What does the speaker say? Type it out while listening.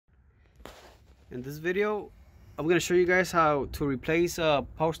In this video, I'm going to show you guys how to replace a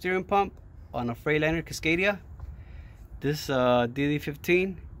power steering pump on a freightliner Cascadia. This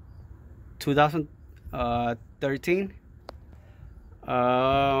DD15 2013.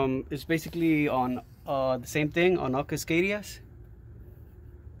 It's basically on the same thing on all Cascadias.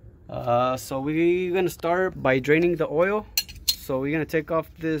 So we're going to start by draining the oil. So we're going to take off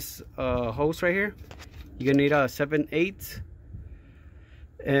this hose right here. You're going to need a 7/8,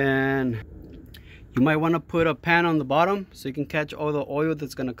 and you might want to put a pan on the bottom so you can catch all the oil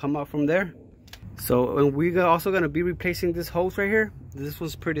that's going to come out from there. So, and we're also going to be replacing this hose right here. This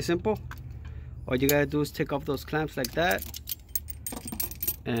was pretty simple. All you gotta do is take off those clamps like that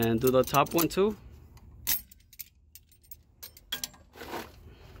and do the top one too.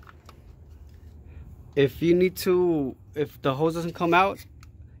 If you need to, if the hose doesn't come out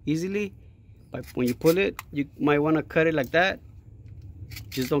easily, but when you pull it, you might want to cut it like that.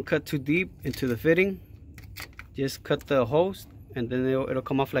 Just don't cut too deep into the fitting. Just cut the hose and then it'll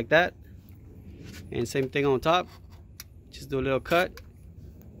come off like that. And same thing on top. Just do a little cut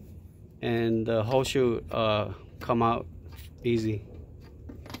and the hose should come out easy.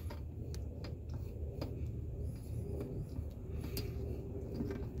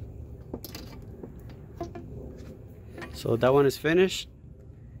 So that one is finished.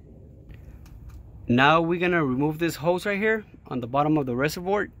 Now we're gonna remove this hose right here on the bottom of the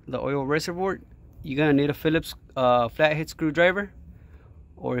reservoir, the oil reservoir. You're gonna need a Phillips flathead screwdriver,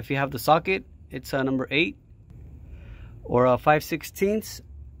 or if you have the socket, it's a number 8 or a 5/16.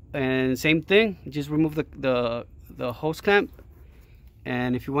 And same thing, just remove the hose clamp.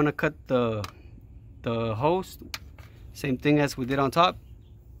 And if you want to cut the hose, same thing as we did on top,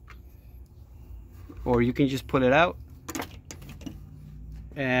 or you can just pull it out.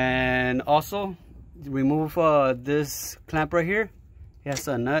 And also remove this clamp right here. It has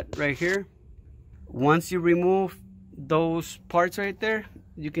a nut right here. Once you remove those parts right there,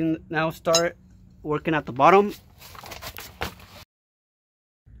 you can now start working at the bottom.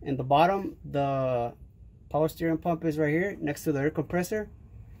 In the bottom, the power steering pump is right here next to the air compressor.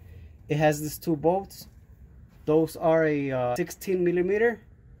 It has these 2 bolts. Those are a 16 millimeter.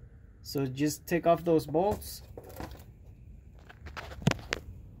 So just take off those bolts.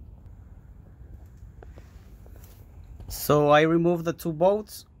 So I removed the 2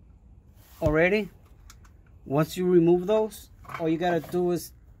 bolts already. Once you remove those, all you gotta do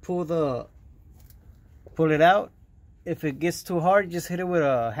is pull it out. If it gets too hard, just hit it with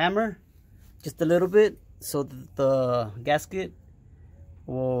a hammer, just a little bit, so that the gasket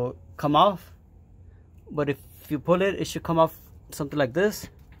will come off. But if you pull it, it should come off something like this.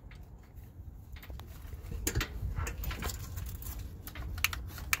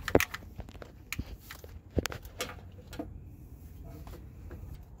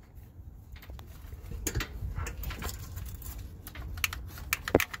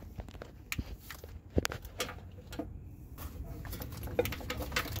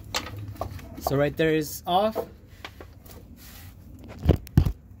 So right there is off.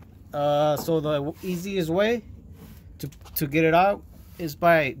 So the easiest way to get it out is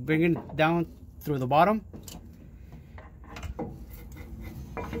by bringing it down through the bottom.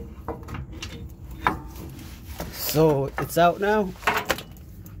 So it's out now.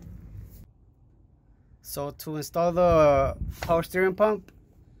 So to install the power steering pump,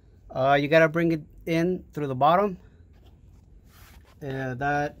 you gotta bring it in through the bottom.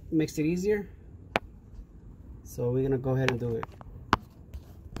 That makes it easier. So we're gonna go ahead and do it.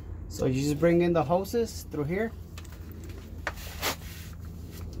 So you just bring in the hoses through here.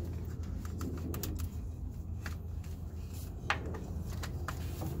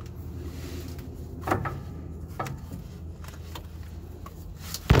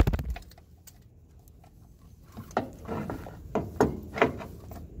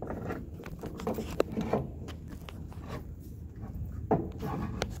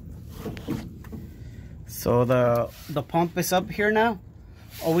 So the pump is up here now.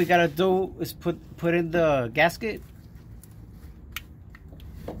 All we gotta do is put in the gasket.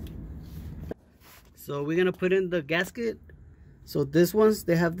 So we're gonna put in the gasket. So this ones,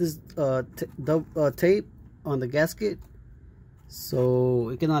 they have this tape on the gasket, so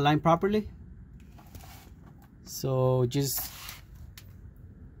it can align properly. So just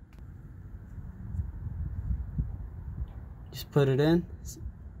put it in.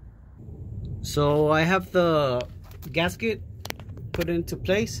 So I have the gasket put into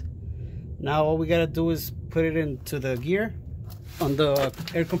place. Now all we gotta do is put it into the gear on the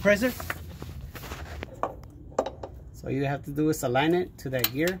air compressor. So all you have to do is align it to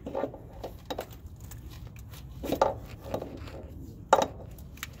that gear.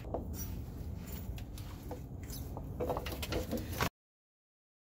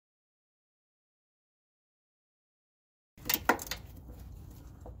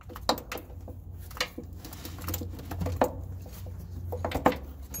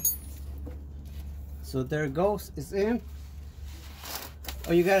 So there it goes, it's in.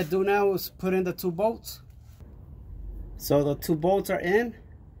 All you gotta do now is put in the 2 bolts. So the 2 bolts are in.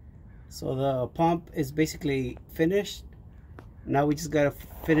 So the pump is basically finished. Now we just gotta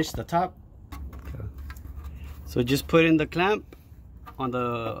finish the top. Okay. So just put in the clamp on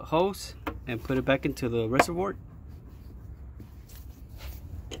the hose and put it back into the reservoir.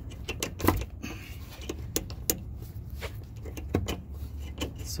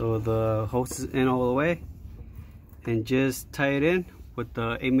 So the hose is in all the way, and just tie it in with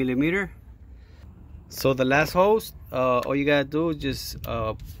the 8mm. So the last hose, all you gotta do is just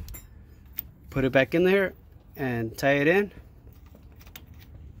put it back in there and tie it in,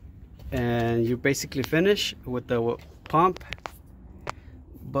 and you're basically finished with the pump.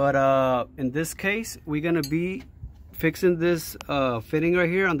 But in this case, we're gonna be fixing this fitting right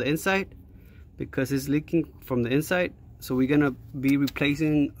here on the inside because it's leaking from the inside. So we're gonna be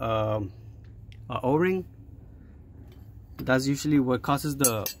replacing a O-ring. That's usually what causes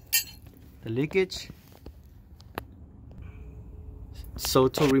the leakage. So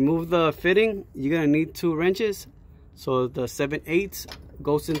to remove the fitting, you're gonna need 2 wrenches. So the 7/8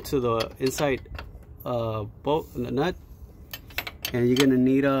 goes into the inside bolt and the nut, and you're gonna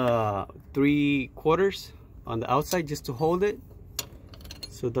need 3/4 on the outside just to hold it.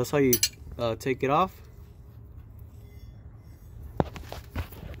 So that's how you take it off.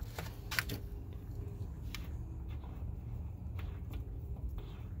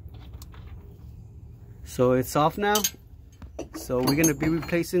 So it's off now. So we're gonna be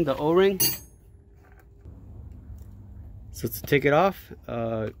replacing the O-ring. So to take it off,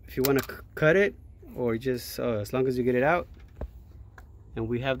 if you want to cut it, or just as long as you get it out. And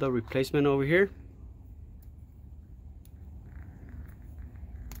we have the replacement over here.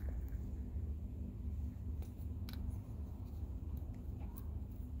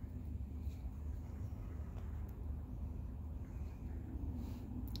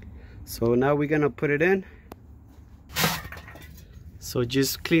 So now we're gonna put it in. So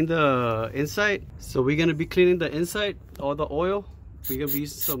just clean the inside. So we're gonna be cleaning the inside, all the oil. We're gonna be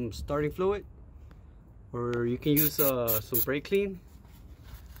using some starting fluid, or you can use some brake clean,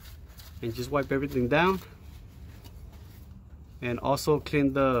 and just wipe everything down. And also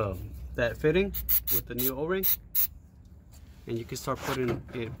clean that fitting with the new O-ring, and you can start putting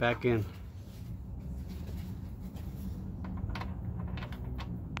it back in.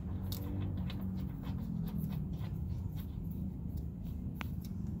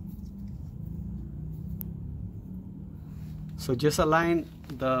 So just align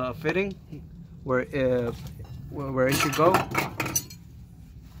the fitting where it should go,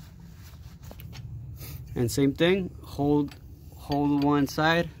 and same thing, hold one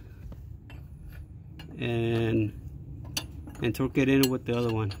side and torque it in with the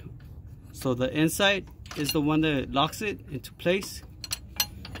other one. So the inside is the one that locks it into place,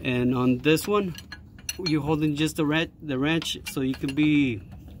 and on this one you're holding just the wrench so you can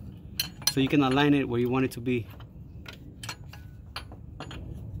align it where you want it to be.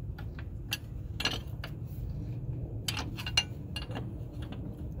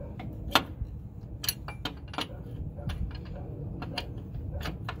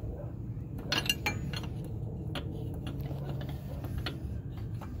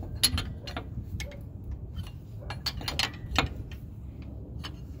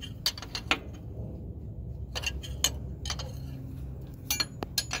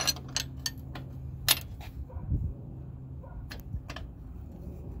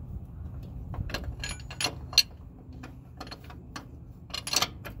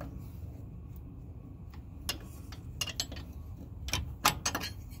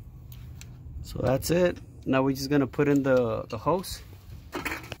 So that's it. Now we're just gonna put in the hose.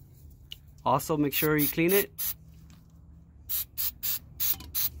 Also make sure you clean it.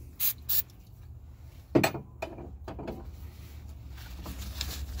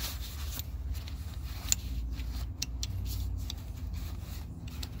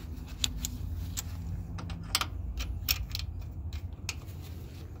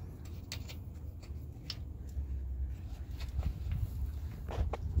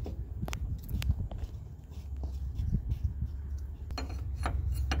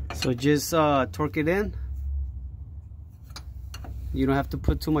 So just torque it in. You don't have to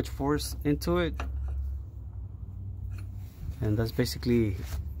put too much force into it. And that's basically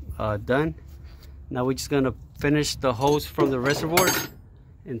done. Now we're just gonna finish the hose from the reservoir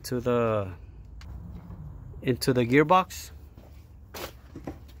into the gearbox.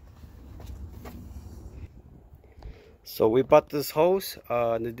 So we bought this hose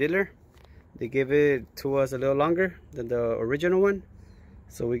in the dealer. They gave it to us a little longer than the original one.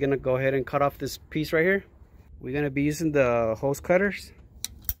 So we're gonna go ahead and cut off this piece right here. We're gonna be using the hose cutters.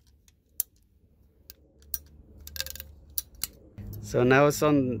 So now it's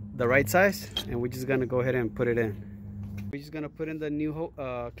on the right size, and we're just gonna go ahead and put it in. We're just gonna put in the new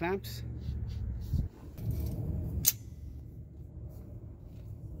clamps.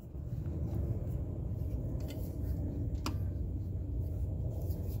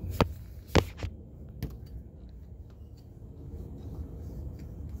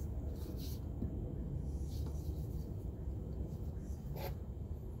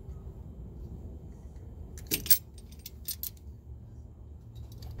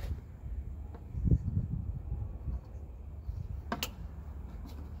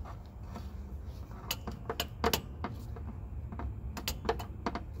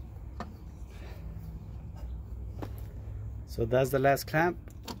 So that's the last clamp,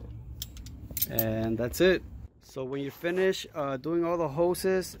 and that's it. So when you finish doing all the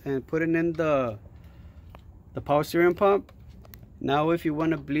hoses and putting in the power steering pump, now if you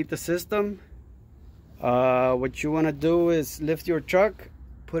want to bleed the system, what you want to do is lift your truck,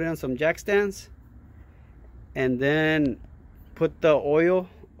 put it on some jack stands, and then put the oil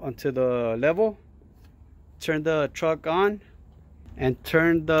onto the level, turn the truck on, and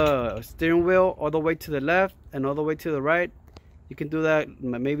turn the steering wheel all the way to the left and all the way to the right. You can do that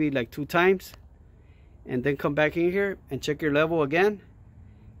maybe like 2 times, and then come back in here and check your level again,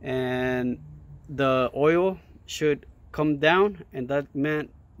 and the oil should come down, and that meant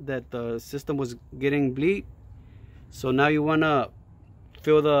that the system was getting bleed. So now you want to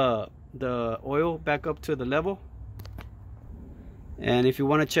fill the oil back up to the level, and if you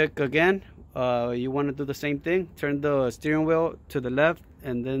want to check again, you want to do the same thing. Turn the steering wheel to the left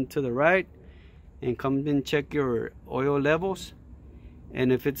and then to the right, and come and check your oil levels.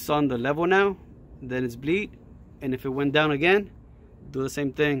 And if it's on the level now, then it's bleed. And if it went down again, do the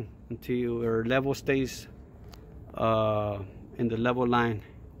same thing until your level stays in the level line.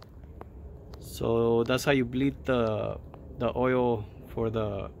 So that's how you bleed the oil for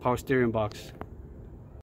the power steering box.